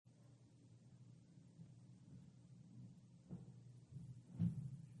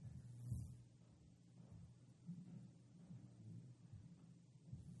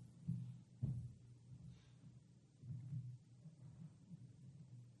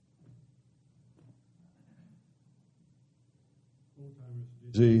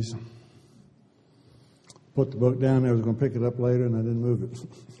disease. Put the book down. I was going to pick it up later, and I didn't move it.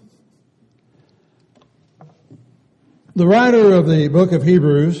 The writer of the book of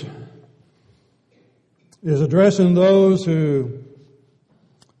Hebrews is addressing those who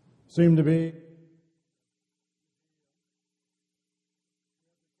seem to be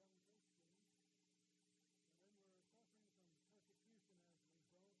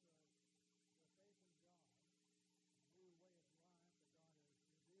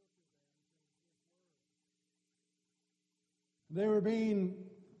They were being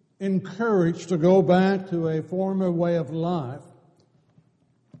encouraged to go back to a former way of life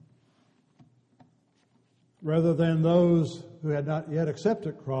rather than those who had not yet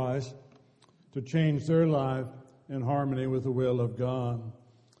accepted Christ to change their life in harmony with the will of God.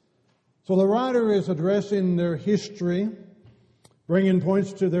 So the writer is addressing their history, bringing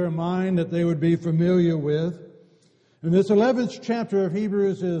points to their mind that they would be familiar with. And this 11th chapter of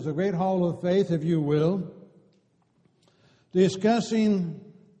Hebrews is a great hall of faith, if you will, discussing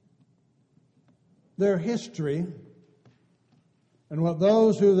their history and what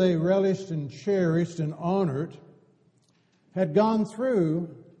those who they relished and cherished and honored had gone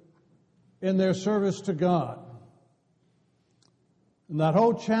through in their service to God. And that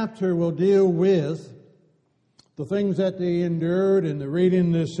whole chapter will deal with the things that they endured, and the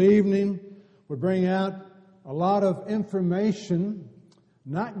reading this evening would bring out a lot of information,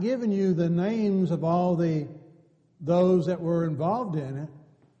 not giving you the names of all those that were involved in it,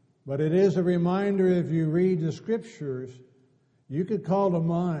 but it is a reminder. If you read the Scriptures, you could call to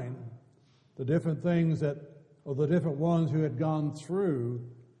mind the different things or the different ones who had gone through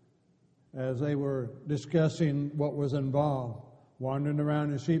as they were discussing what was involved, wandering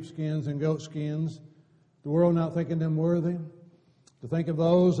around in sheepskins and goatskins, the world not thinking them worthy. To think of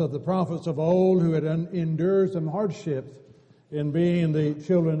those of the prophets of old who had endured some hardships in being the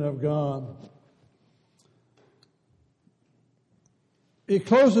children of God. It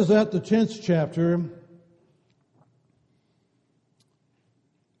closes out the 10th chapter.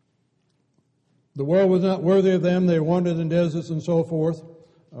 The world was not worthy of them. They wandered in deserts and so forth.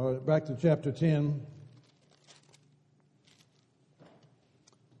 Back to chapter 10.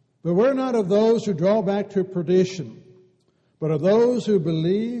 But we're not of those who draw back to perdition, but of those who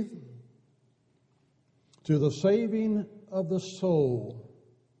believe to the saving of the soul.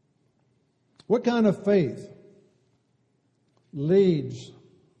 What kind of faith leads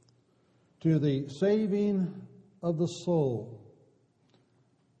to the saving of the soul?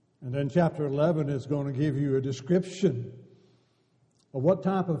 And then chapter 11 is going to give you a description of what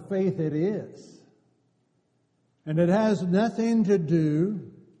type of faith it is. And it has nothing to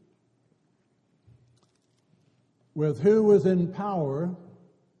do with who was in power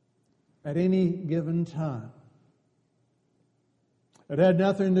at any given time. It had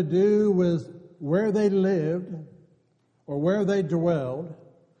nothing to do with where they lived or where they dwelled,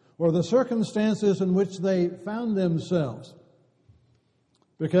 or the circumstances in which they found themselves,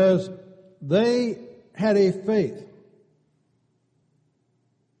 because they had a faith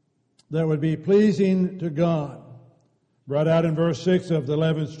that would be pleasing to God. Brought out in verse 6 of the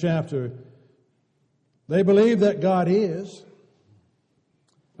 11th chapter, they believe that God is,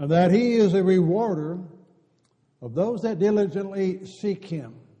 and that He is a rewarder of those that diligently seek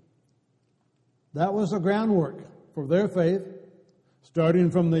Him. That was the groundwork for their faith,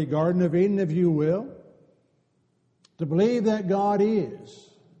 starting from the Garden of Eden, if you will, to believe that God is,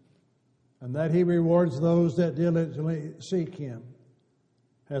 and that He rewards those that diligently seek Him.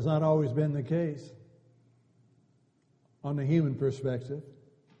 Has not always been the case on the human perspective,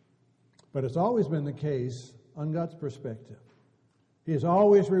 but it's always been the case on God's perspective. He has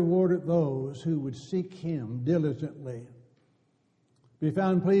always rewarded those who would seek Him diligently, be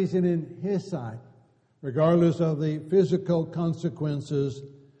found pleasing in His sight, regardless of the physical consequences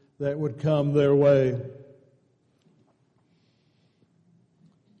that would come their way.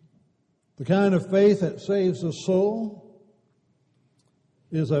 The kind of faith that saves the soul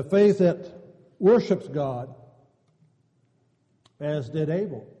is a faith that worships God, as did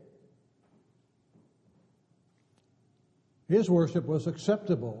Abel. His worship was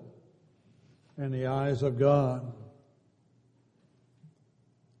acceptable in the eyes of God.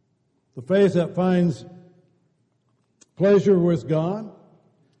 The faith that finds pleasure with God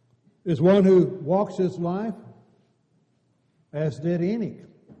is one who walks his life as did Enoch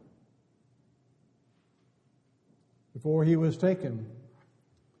before he was taken.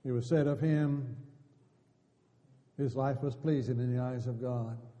 It was said of him, his life was pleasing in the eyes of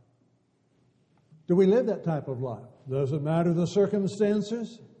God. Do we live that type of life? Does it matter the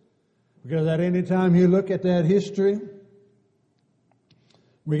circumstances? Because at any time you look at that history,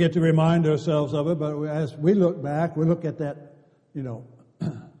 We get to remind ourselves of it, but as we look back, we look at that,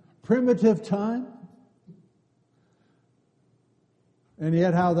 primitive time, and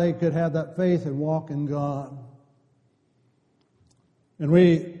yet how they could have that faith and walk in God. And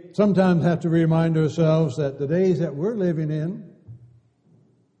we sometimes have to remind ourselves that the days that we're living in,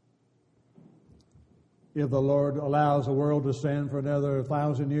 if the Lord allows the world to stand for another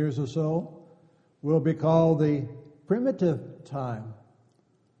 1,000 years or so, will be called the primitive time.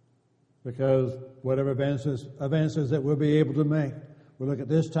 Because whatever advances that we'll be able to make, we'll look at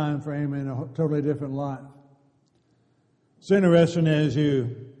this time frame in a totally different light. It's interesting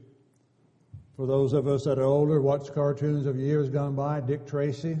for those of us that are older, watch cartoons of years gone by, Dick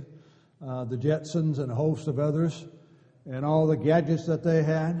Tracy, the Jetsons, and a host of others, and all the gadgets that they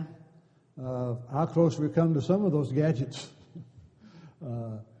had. How close we come to some of those gadgets.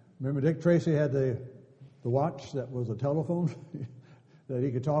 Remember Dick Tracy had the watch that was a telephone that he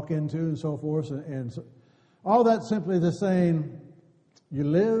could talk into and so forth. And so, all that simply the saying, you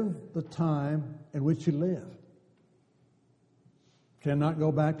live the time in which you live. Cannot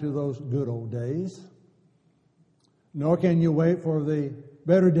go back to those good old days, nor can you wait for the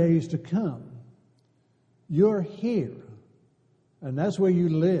better days to come. You're here, and that's where you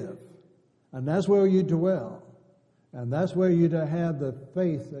live, and that's where you dwell, and that's where you to have the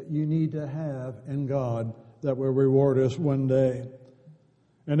faith that you need to have in God that will reward us one day.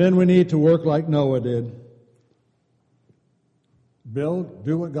 And then we need to work like Noah did.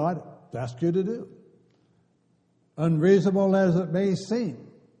 Do what God asked you to do. Unreasonable as it may seem.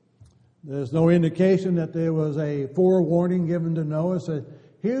 There's no indication that there was a forewarning given to Noah. Said,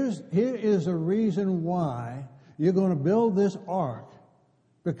 here is a reason why you're going to build this ark.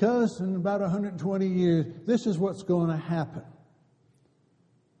 Because in about 120 years, this is what's going to happen.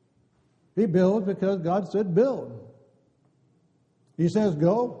 He built because God said build. He says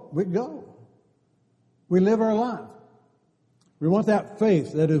go, we go. We live our life. We want that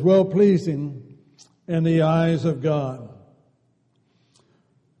faith that is well-pleasing in the eyes of God.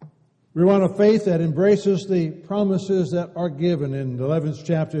 We want a faith that embraces the promises that are given, and the 11th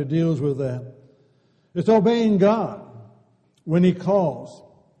chapter deals with that. It's obeying God when He calls,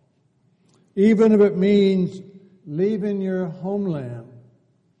 even if it means leaving your homeland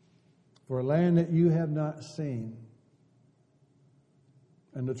for a land that you have not seen,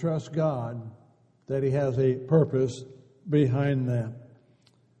 and to trust God that He has a purpose behind that.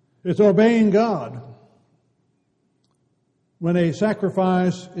 It's obeying God when a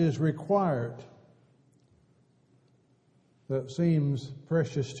sacrifice is required that seems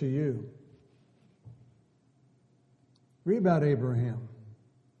precious to you. Read about Abraham.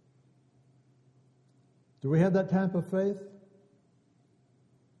 Do we have that type of faith?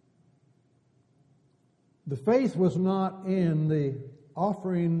 The faith was not in the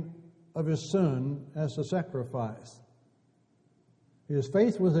offering of his son as a sacrifice. His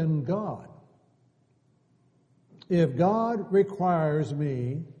faith was in God. If God requires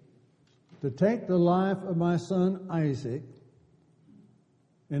me to take the life of my son Isaac,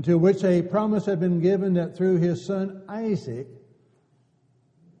 into which a promise had been given that through his son Isaac,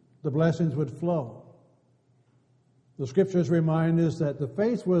 the blessings would flow. The scriptures remind us that the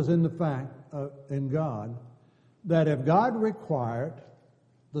faith was in the fact in God that if God required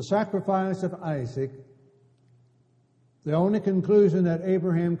the sacrifice of Isaac, the only conclusion that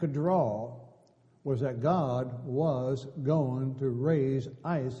Abraham could draw was that God was going to raise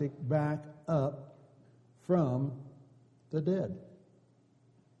Isaac back up from the dead.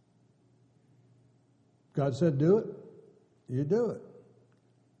 God said, do it. You do it.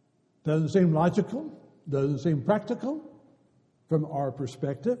 Doesn't seem logical. Doesn't seem practical from our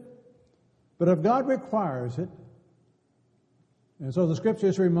perspective. But if God requires it, and so the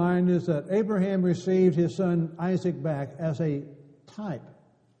scriptures remind us that Abraham received his son Isaac back as a type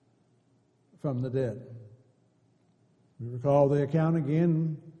from the dead. We recall the account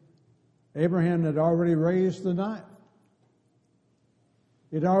again. Abraham had already raised the knife.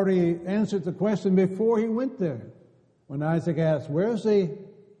 He'd already answered the question before he went there. When Isaac asked, where's the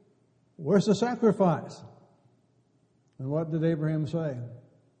sacrifice? And what did Abraham say?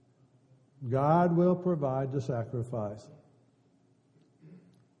 God will provide the sacrifice.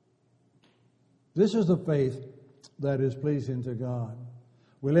 This is the faith that is pleasing to God.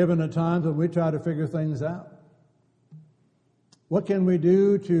 We live in a time when we try to figure things out. What can we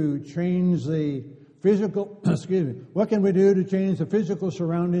do to change the physical, what can we do to change the physical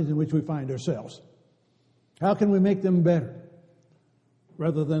surroundings in which we find ourselves? How can we make them better?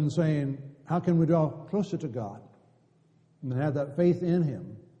 Rather than saying, how can we draw closer to God and have that faith in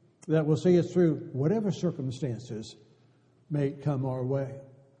Him that will see us through whatever circumstances may come our way.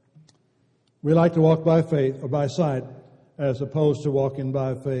 We like to walk by faith or by sight as opposed to walking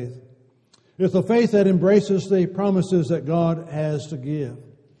by faith. It's the faith that embraces the promises that God has to give,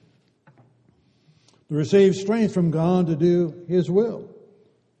 to receive strength from God to do His will.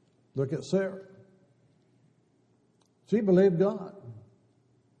 Look at Sarah. She believed God.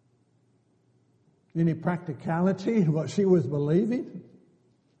 Any practicality in what she was believing?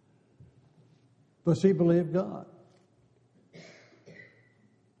 But she believed God.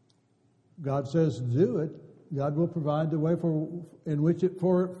 God says do it. God will provide the way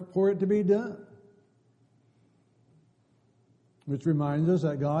for it to be done. Which reminds us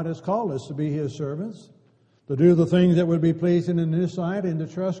that God has called us to be His servants, to do the things that would be pleasing in His sight, and to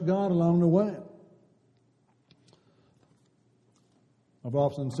trust God along the way. I've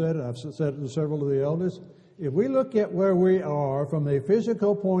often said it, I've said it to several of the elders, if we look at where we are from a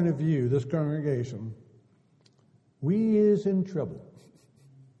physical point of view, this congregation, we is in trouble.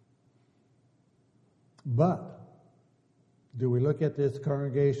 But do we look at this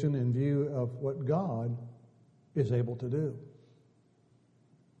congregation in view of what God is able to do?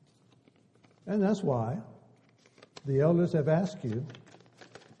 And that's why the elders have asked you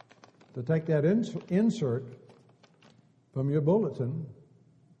to take that insert from your bulletin,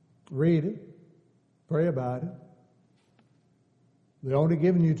 read it, pray about it. They're only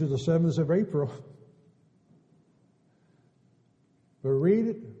giving you to the 7th of April. But read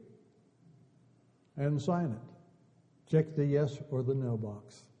it and sign it. Check the yes or the no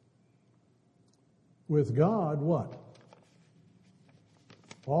box. With God, what?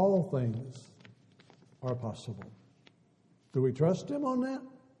 All things are possible. Do we trust Him on that?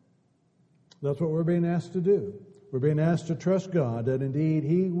 That's what we're being asked to do. We're being asked to trust God that indeed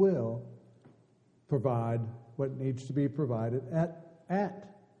He will provide what needs to be provided at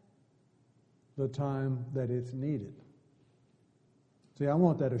the time that it's needed. See, I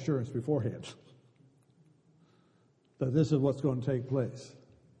want that assurance beforehand that this is what's going to take place.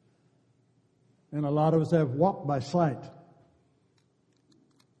 And a lot of us have walked by sight.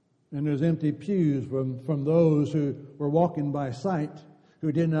 And there's empty pews from those who were walking by sight,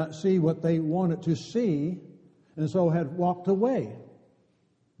 who did not see what they wanted to see, and so had walked away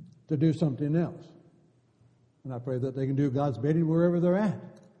to do something else. And I pray that they can do God's bidding wherever they're at.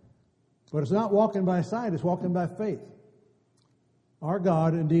 But it's not walking by sight, it's walking by faith. Our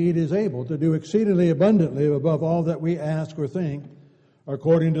God indeed is able to do exceedingly abundantly above all that we ask or think,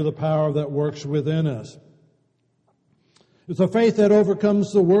 according to the power that works within us. It's a faith that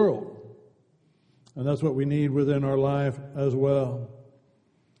overcomes the world. And that's what we need within our life as well.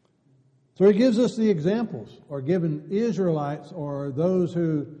 So He gives us the examples, or given Israelites or those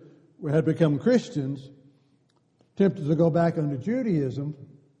who had become Christians, tempted to go back into Judaism,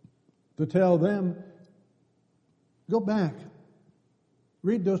 to tell them, go back,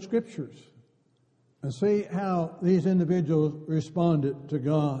 read those scriptures, and see how these individuals responded to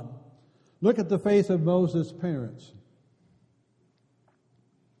God. Look at the faith of Moses' parents.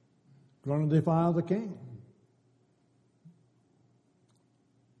 Going to defile the king.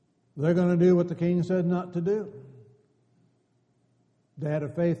 They're going to do what the king said not to do. They had a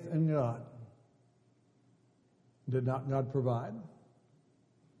faith in God. Did not God provide?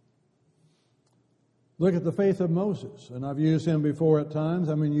 Look at the faith of Moses, and I've used him before at times.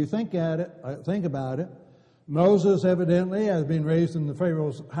 I mean, you think about it. Moses evidently has been raised in the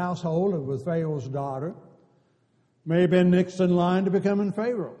Pharaoh's household with Pharaoh's daughter. May have been next in line to becoming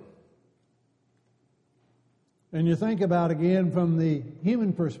Pharaoh. And you think about, again, from the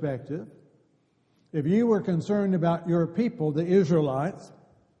human perspective, if you were concerned about your people, the Israelites,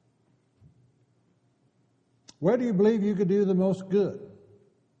 where do you believe you could do the most good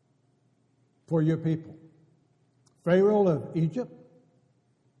for your people? Pharaoh of Egypt,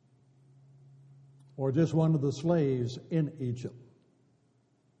 or just one of the slaves in Egypt?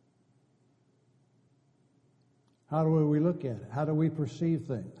 How do we look at it? How do we perceive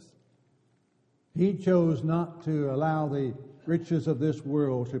things? He chose not to allow the riches of this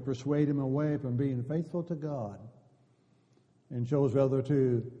world to persuade him away from being faithful to God, and chose rather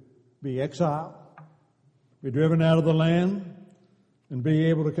to be exiled, be driven out of the land, and be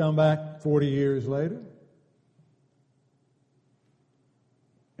able to come back 40 years later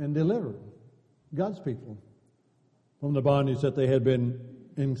and deliver God's people from the bondage that they had been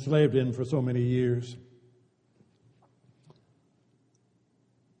enslaved in for so many years.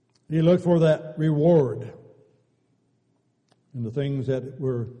 He looked for that reward in the things that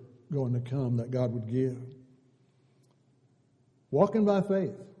were going to come that God would give. Walking by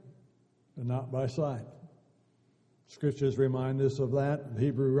faith and not by sight. Scriptures remind us of that. The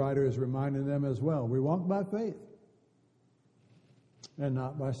Hebrew writer is reminding them as well. We walk by faith and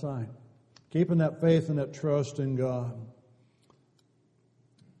not by sight. keeping that faith and that trust in God.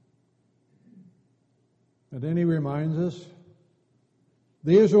 And then he reminds us,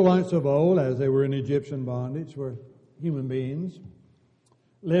 the Israelites of old, as they were in Egyptian bondage, were human beings,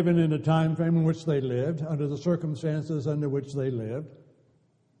 living in the time frame in which they lived, under the circumstances under which they lived.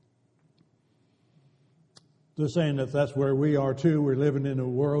 They're saying that that's where we are too. We're living in a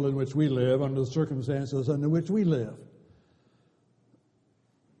world in which we live, under the circumstances under which we live.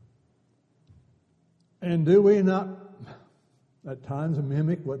 And do we not at times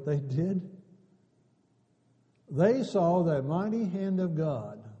mimic what they did? They saw the mighty hand of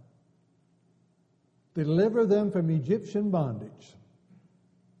God deliver them from Egyptian bondage.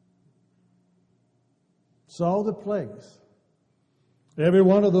 Saw the plagues. Every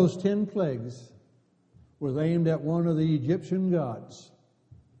one of those 10 plagues was aimed at one of the Egyptian gods,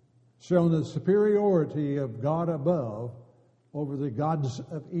 showing the superiority of God above over the gods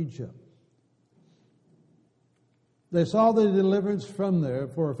of Egypt. They saw the deliverance from there,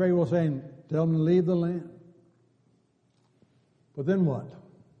 for Pharaoh saying, tell them to leave the land. But then what?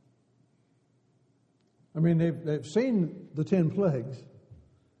 I mean, they've seen the 10 plagues.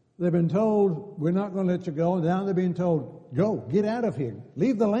 They've been told, we're not going to let you go. Now they're being told, go, get out of here,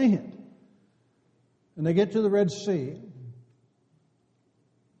 leave the land. And they get to the Red Sea,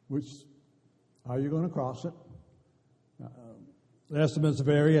 which, how are you going to cross it? Estimates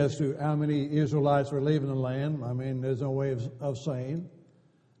vary as to how many Israelites were leaving the land. I mean, there's no way of saying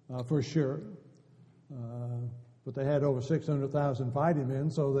for sure. But they had over 600,000 fighting men,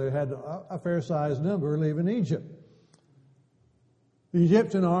 so they had a fair-sized number leaving Egypt. The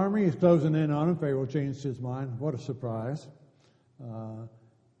Egyptian army is closing in on them. Pharaoh changed his mind. What a surprise.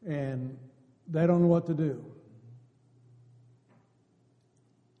 And they don't know what to do.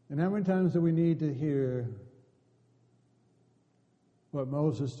 And how many times do we need to hear what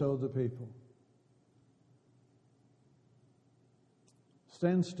Moses told the people?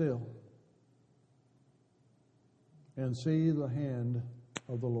 Stand still and see the hand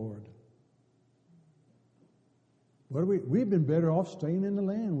of the Lord. We've been better off staying in the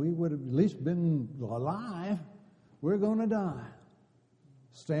land. We would have at least been alive. We're going to die.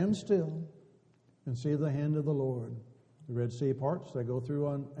 Stand still and see the hand of the Lord. The Red Sea parts, they go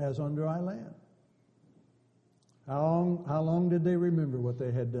through as on dry land. How long did they remember what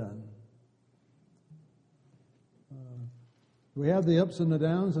they had done? We have the ups and the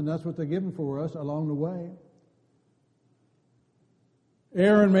downs, and that's what they're given for us along the way.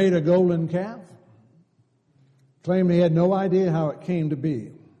 Aaron made a golden calf, claimed he had no idea how it came to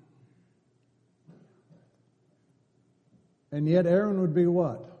be. And yet Aaron would be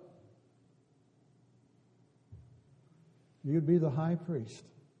what? You'd be the high priest.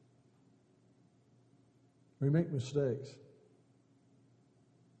 We make mistakes.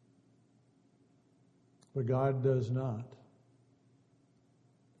 But God does not.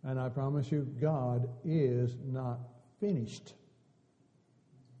 And I promise you, God is not finished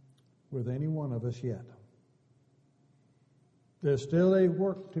with any one of us yet. There's still a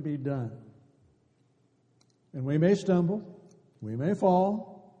work to be done. And we may stumble, we may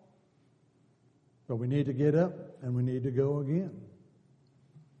fall, but we need to get up and we need to go again.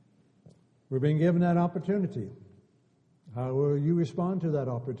 We're being given that opportunity. How will you respond to that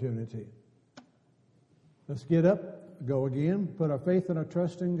opportunity? Let's get up, go again, put our faith and our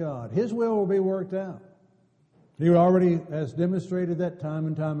trust in God. His will be worked out. He already has demonstrated that time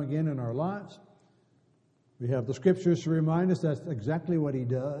and time again in our lives. We have the scriptures to remind us that's exactly what He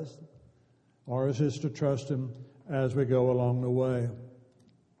does. Ours is to trust Him as we go along the way.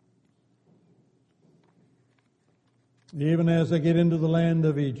 Even as they get into the land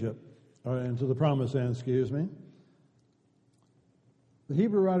of Egypt, or into the promised land, the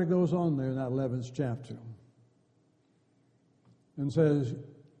Hebrew writer goes on there in that 11th chapter and says,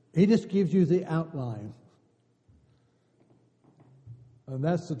 he just gives you the outline. And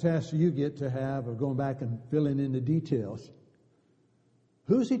that's the task you get to have of going back and filling in the details.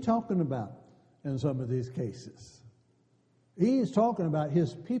 Who's he talking about in some of these cases? He's talking about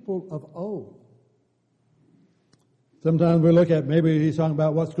his people of old. Sometimes we look at, maybe he's talking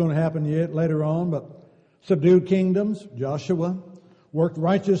about what's going to happen yet later on, but subdued kingdoms, Joshua, worked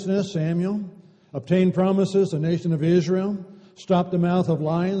righteousness, Samuel, obtained promises, the nation of Israel, stopped the mouth of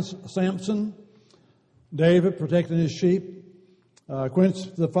lions, Samson, David protecting his sheep,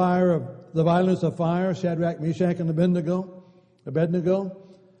 quenched the violence of fire, Shadrach, Meshach, and Abednego,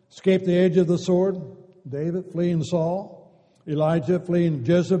 escaped the edge of the sword, David fleeing Saul, Elijah fleeing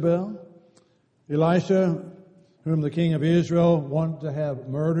Jezebel, Elisha, whom the king of Israel wanted to have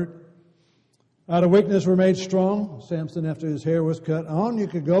murdered. Out of weakness were made strong. Samson, after his hair was cut. On you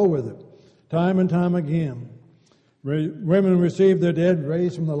could go with it. time and time again. Women received their dead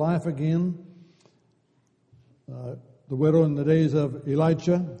raised from the life again. The widow in the days of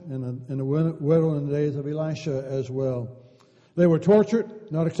Elijah and the widow in the days of Elisha as well. They were tortured,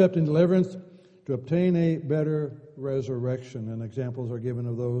 not accepting deliverance, to obtain a better resurrection, and examples are given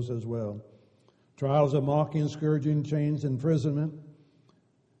of those as well. Trials of mocking, scourging, chains, imprisonment.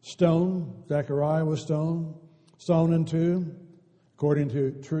 Stone, Zechariah was stoned, sawn in two. According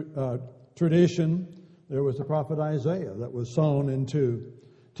to tradition, there was the prophet Isaiah that was sawn in two.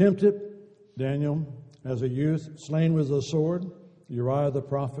 Tempted, Daniel, as a youth, slain with a sword, Uriah the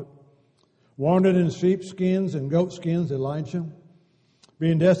prophet. Wandered in sheepskins and goatskins, Elijah.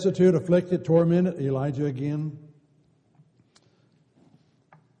 Being destitute, afflicted, tormented, Elijah again.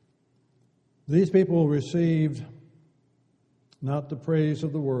 These people received not the praise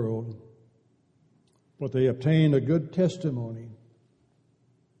of the world, but they obtained a good testimony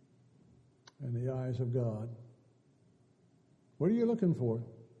in the eyes of God. What are you looking for?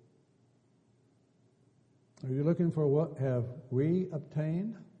 Are you looking for what have we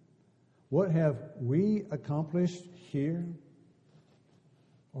obtained? What have we accomplished here?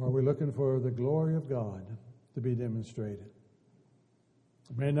 Or are we looking for the glory of God to be demonstrated?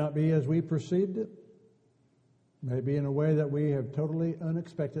 It may not be as we perceived it. It may be in a way that we have totally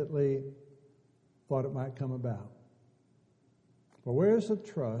unexpectedly thought it might come about. But where's the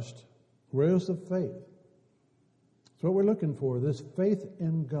trust? Where's the faith? That's what we're looking for, this faith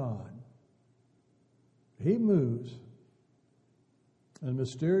in God. He moves in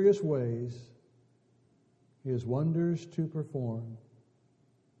mysterious ways, His wonders to perform.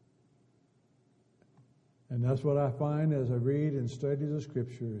 And that's what I find as I read and study the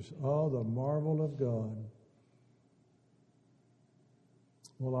Scriptures. Oh, the marvel of God.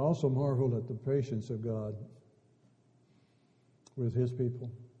 Well, I also marvel at the patience of God with His people.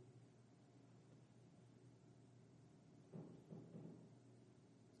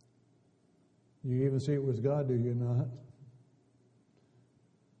 You even see it with God, do you not?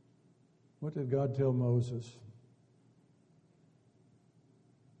 What did God tell Moses?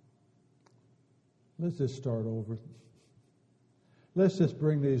 Let's just start over. Let's just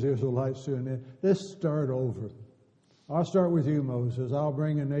bring these Israelites to an end. Let's start over. I'll start with you, Moses. I'll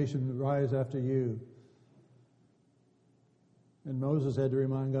bring a nation to rise after you. And Moses had to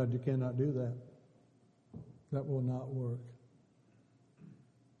remind God, you cannot do that. That will not work.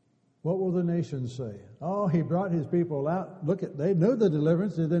 What will the nations say? Oh, He brought His people out. Look, they knew the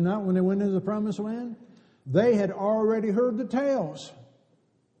deliverance, did they not, when they went into the promised land? They had already heard the tales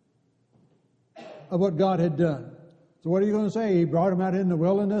of what God had done. So what are you going to say? He brought them out in the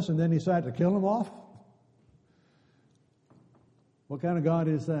wilderness and then He decided to kill them off? What kind of God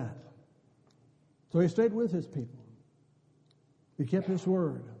is that? So He stayed with His people. He kept His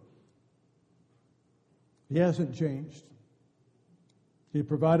word. He hasn't changed. He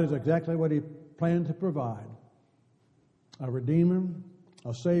provided exactly what He planned to provide. A Redeemer,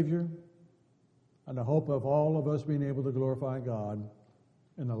 a Savior, and the hope of all of us being able to glorify God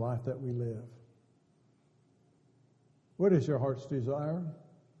in the life that we live. What is your heart's desire?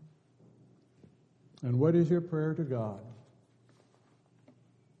 And what is your prayer to God?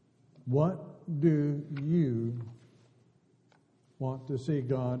 What do you want to see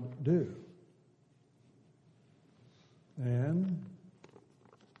God do? And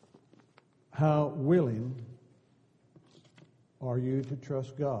how willing are you to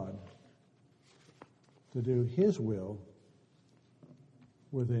trust God to do His will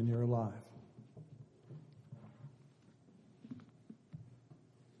within your life?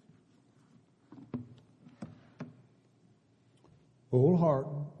 Whole heart,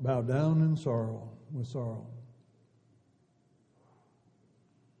 bow down in sorrow, with sorrow.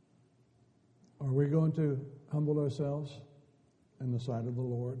 Are we going to humble ourselves in the sight of the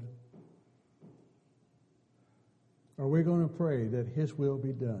Lord? Are we going to pray that His will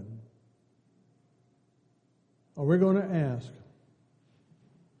be done? Are we going to ask,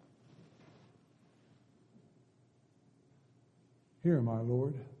 here, my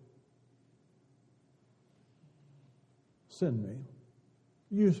Lord, send me,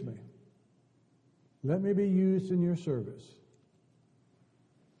 use me. Let me be used in your service.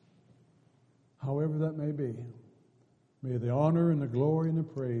 However that may be, may the honor and the glory and the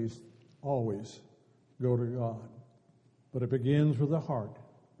praise always go to God. But it begins with the heart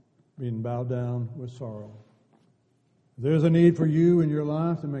being bowed down with sorrow. If there's a need for you in your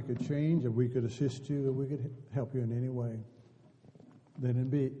life to make a change, if we could assist you, if we could help you in any way, then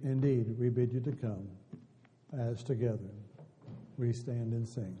indeed we bid you to come as together we stand and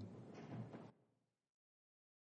sing.